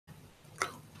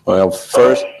Well,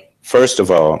 first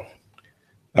of all,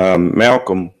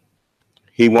 Malcolm,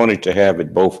 he wanted to have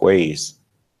it both ways.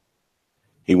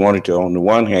 He wanted to, on the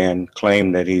one hand,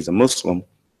 claim that he's a Muslim,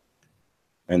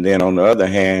 and then on the other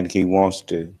hand, he wants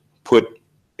to put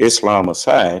Islam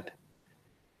aside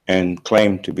and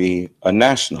claim to be a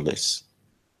nationalist.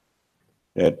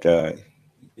 That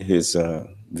his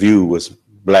view was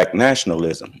black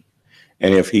nationalism.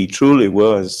 And if he truly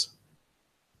was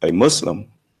a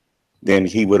Muslim, then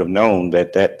he would have known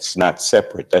that that's not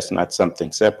separate. That's not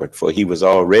something separate. For he was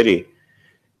already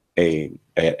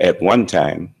at one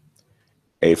time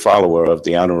a follower of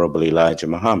the Honorable Elijah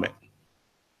Muhammad.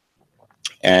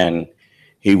 And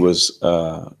he was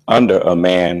under a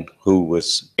man who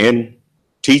was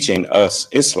teaching us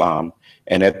Islam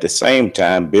and at the same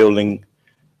time building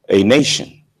a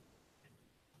nation.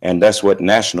 And that's what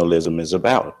nationalism is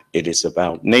about. It is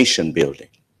about nation building.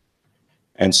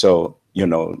 And so, you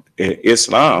know,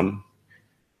 Islam,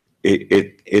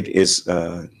 it is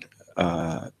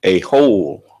a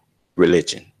whole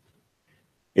religion.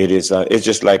 It's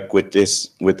just like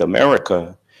with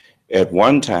America at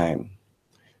one time,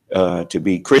 to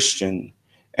be Christian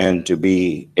and to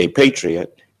be a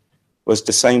patriot was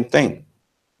the same thing.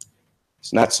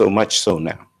 It's not so much so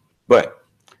now. But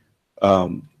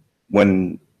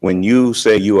when you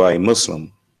say you are a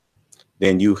Muslim,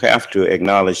 then you have to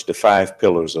acknowledge the 5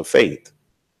 pillars of faith.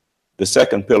 The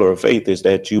second pillar of faith is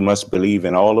that you must believe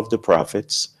in all of the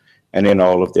prophets and in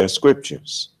all of their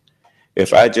scriptures.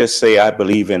 If I just say I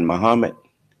believe in Muhammad,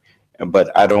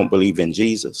 but I don't believe in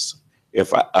Jesus,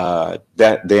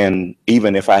 then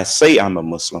even if I say I'm a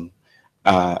Muslim,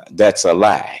 that's a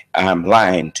lie. I'm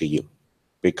lying to you,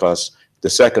 because the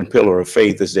second pillar of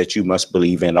faith is that you must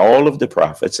believe in all of the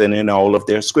prophets and in all of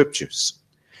their scriptures.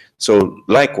 So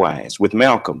likewise with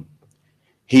Malcolm,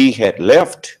 he had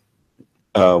left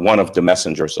one of the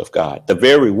messengers of God, the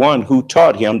very one who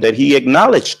taught him, that he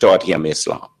acknowledged taught him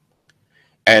Islam.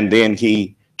 And then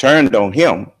he turned on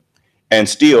him and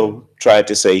still tried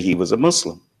to say he was a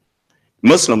Muslim.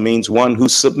 Muslim means one who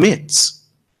submits.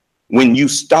 When you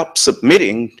stop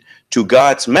submitting to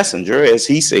God's messenger, as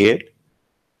he said,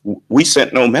 we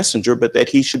sent no messenger but that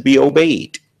he should be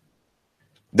obeyed.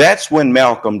 That's when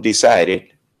Malcolm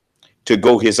decided to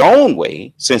go his own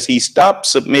way, since he stopped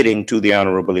submitting to the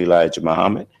Honorable Elijah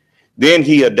Muhammad. Then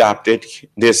he adopted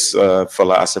this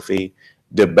philosophy,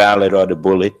 the ballot or the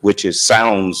bullet, which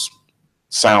sounds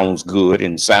good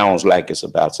and sounds like it's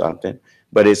about something,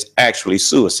 but it's actually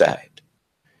suicide.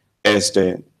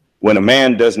 When a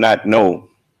man does not know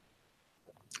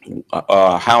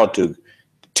how to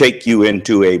take you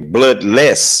into a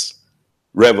bloodless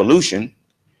revolution,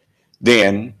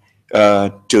 then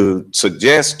to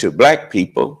suggest to black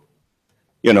people,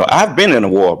 you know, I've been in a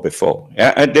war before.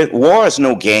 War is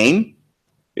no game.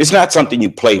 It's not something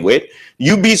you play with.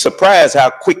 You'd be surprised how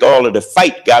quick all of the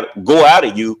fight go out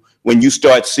of you when you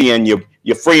start seeing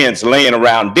your friends laying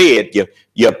around dead,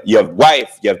 your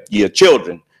wife, your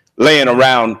children laying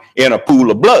around in a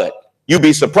pool of blood. You'd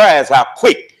be surprised how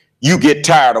quick you get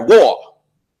tired of war.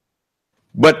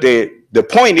 But the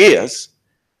point is,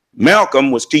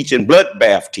 Malcolm was teaching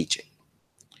bloodbath teaching.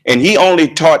 And he only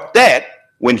taught that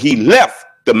when he left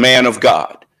the man of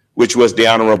God, which was the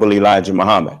Honorable Elijah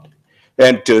Muhammad.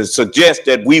 And to suggest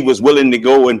that we was willing to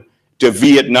go into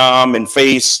Vietnam and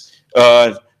face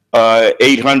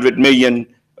 800 million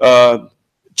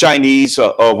Chinese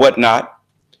or whatnot,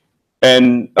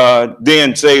 and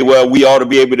then say, well, we ought to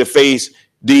be able to face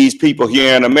these people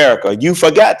here in America. He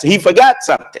forgot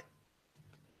something.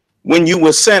 When you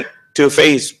were sent to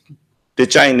face the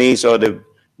Chinese or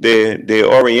the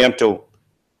Oriental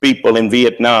people in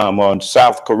Vietnam or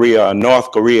South Korea or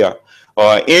North Korea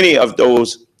or any of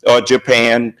those, or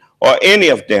Japan or any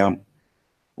of them,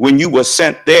 when you were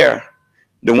sent there,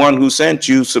 the one who sent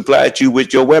you supplied you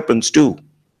with your weapons too.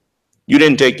 You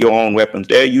didn't take your own weapons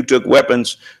there. You took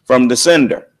weapons from the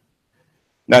sender.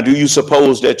 Now, do you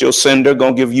suppose that your sender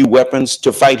gonna give you weapons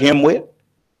to fight him with?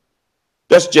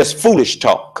 That's just foolish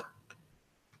talk.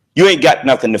 You ain't got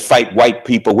nothing to fight white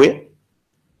people with.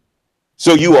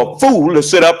 So you a fool to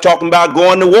sit up talking about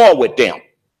going to war with them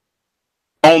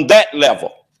on that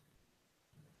level.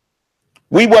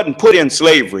 We wasn't put in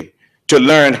slavery to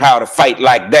learn how to fight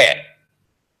like that.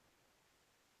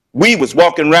 We was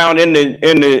walking around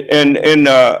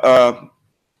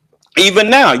even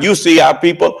now, you see our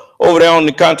people over there on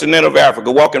the continent of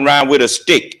Africa walking around with a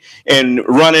stick and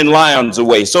running lions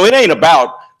away. So it ain't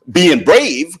about being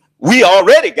brave. We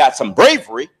already got some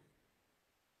bravery.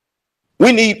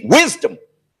 We need wisdom.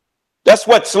 That's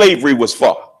what slavery was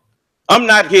for. I'm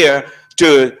not here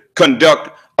to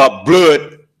conduct a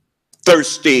blood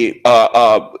thirsty,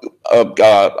 a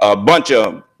bunch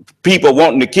of people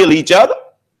wanting to kill each other.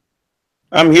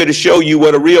 I'm here to show you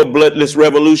what a real bloodless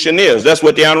revolution is. That's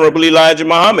what the Honorable Elijah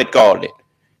Muhammad called it.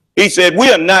 He said,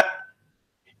 we are not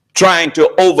trying to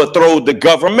overthrow the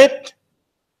government,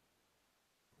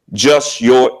 just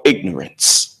your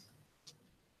ignorance.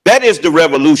 That is the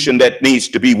revolution that needs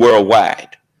to be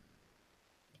worldwide.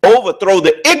 Overthrow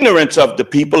the ignorance of the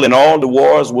people and all the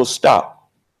wars will stop.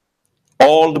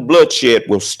 All the bloodshed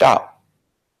will stop.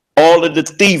 All of the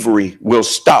thievery will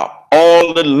stop.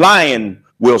 All the lying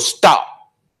will stop.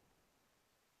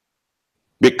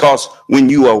 Because when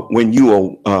you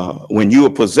are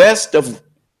possessed of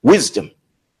wisdom,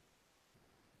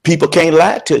 people can't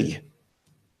lie to you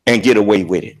and get away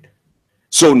with it.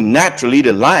 So naturally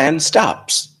the lying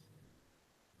stops.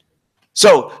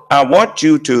 So I want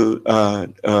you to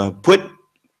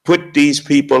put these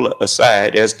people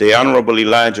aside, as the Honorable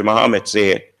Elijah Muhammad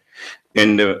said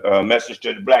in the message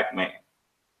to the black man.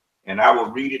 And I will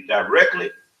read it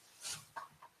directly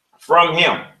from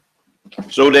him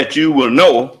so that you will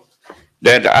know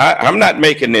that I'm not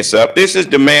making this up. This is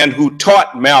the man who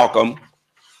taught Malcolm,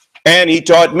 and he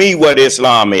taught me what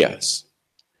Islam is.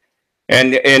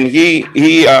 And he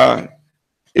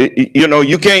you know,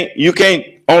 you can't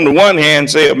on the one hand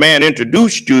say a man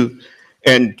introduced you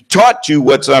and taught you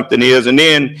what something is, and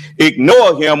then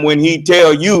ignore him when he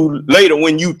tell you later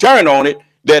when you turn on it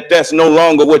that that's no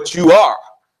longer what you are.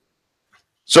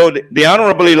 So the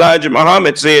Honorable Elijah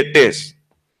Muhammad said this.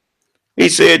 He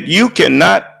said, you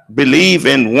cannot believe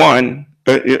in one,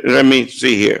 let me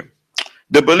see here.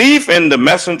 The belief in the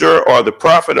messenger or the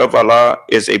prophet of Allah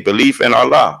is a belief in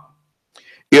Allah.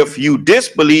 If you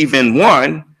disbelieve in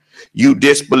one, you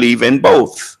disbelieve in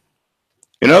both.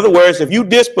 In other words, if you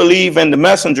disbelieve in the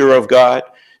messenger of God,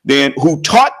 then who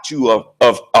taught you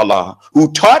of Allah,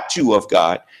 who taught you of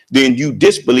God, then you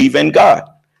disbelieve in God.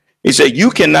 He said,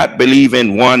 you cannot believe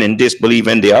in one and disbelieve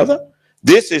in the other.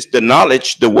 This is the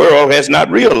knowledge the world has not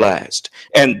realized.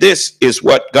 And this is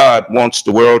what God wants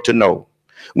the world to know.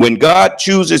 When God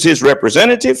chooses his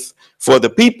representative for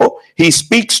the people, he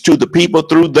speaks to the people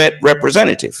through that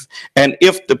representative. And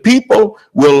if the people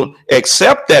will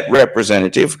accept that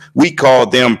representative, we call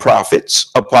them prophets,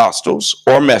 apostles,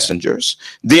 or messengers,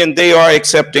 then they are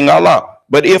accepting Allah.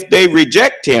 But if they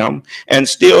reject him and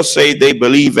still say they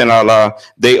believe in Allah,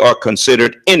 they are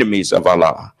considered enemies of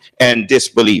Allah and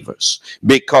disbelievers,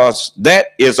 because that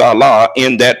is Allah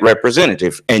in that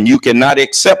representative, and you cannot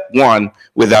accept one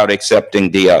without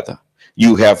accepting the other.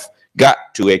 You have got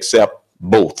to accept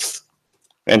both.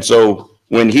 And so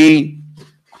when he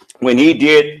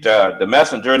did the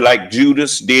messenger like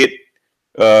Judas did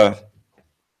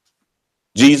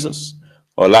Jesus,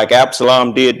 or like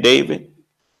Absalom did David,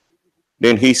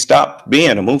 then he stopped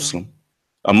being a Muslim.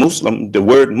 A Muslim, the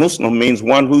word Muslim means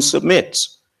one who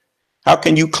submits. How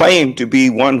can you claim to be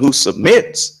one who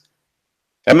submits?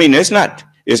 I mean, it's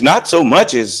not so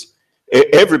much as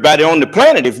everybody on the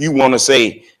planet. If you want to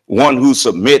say one who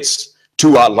submits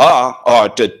to Allah or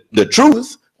to the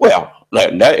truth, well,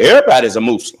 everybody's a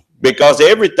Muslim, because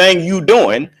everything you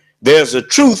doing, there's a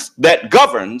truth that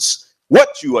governs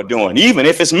what you are doing. Even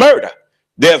if it's murder,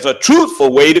 there's a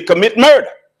truthful way to commit murder.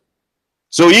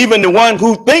 So even the one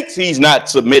who thinks he's not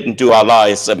submitting to Allah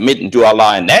is submitting to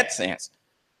Allah in that sense.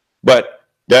 But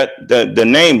that the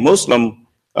name Muslim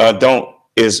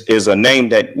is a name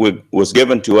that was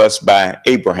given to us by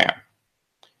Abraham.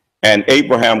 And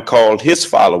Abraham called his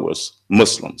followers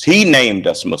Muslims. He named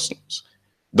us Muslims.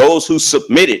 Those who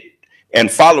submitted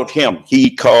and followed him,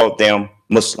 he called them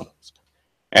Muslims.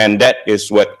 And that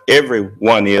is what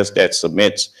everyone is that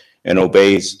submits and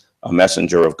obeys a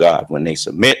messenger of God. When they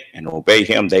submit and obey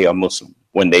him, they are Muslim.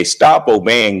 When they stop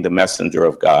obeying the messenger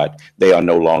of God, they are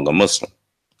no longer Muslim.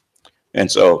 And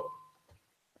so,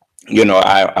 you know,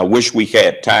 I wish we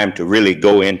had time to really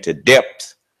go into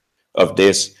depth of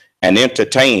this and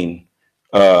entertain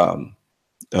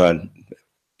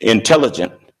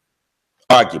intelligent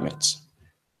arguments,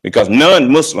 because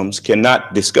non-Muslims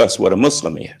cannot discuss what a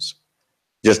Muslim is.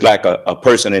 Just like a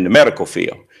person in the medical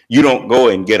field. You don't go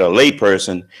and get a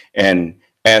layperson and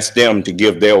ask them to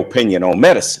give their opinion on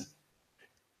medicine.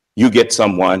 You get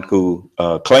someone who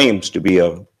claims to be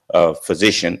a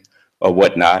physician or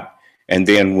whatnot, and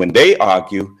then when they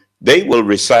argue, they will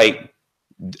recite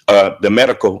the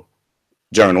medical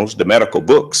journals, the medical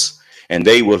books, and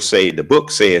they will say the book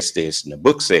says this and the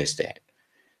book says that.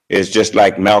 It's just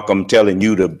like Malcolm telling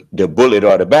you the bullet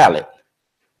or the ballot.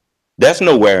 That's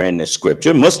nowhere in the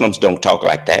scripture. Muslims don't talk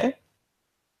like that.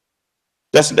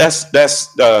 That's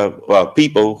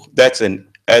people. That's an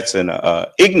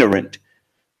ignorant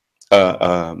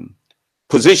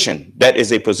position. That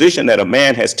is a position that a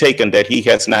man has taken that he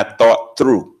has not thought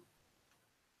through.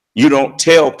 You don't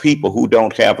tell people who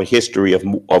don't have a history of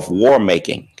war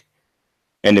making.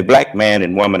 And the black man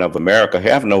and woman of America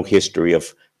have no history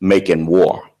of making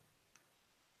war.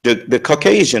 The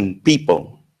Caucasian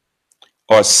people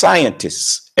are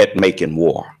scientists at making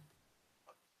war.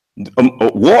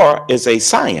 War is a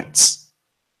science.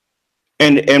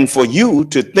 And for you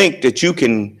to think that you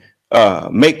can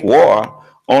make war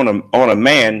on a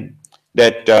man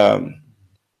that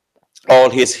all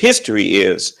his history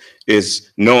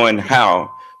is knowing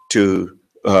how to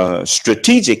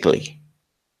strategically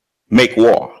make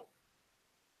war,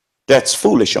 that's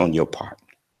foolish on your part.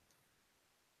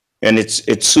 And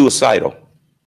it's suicidal.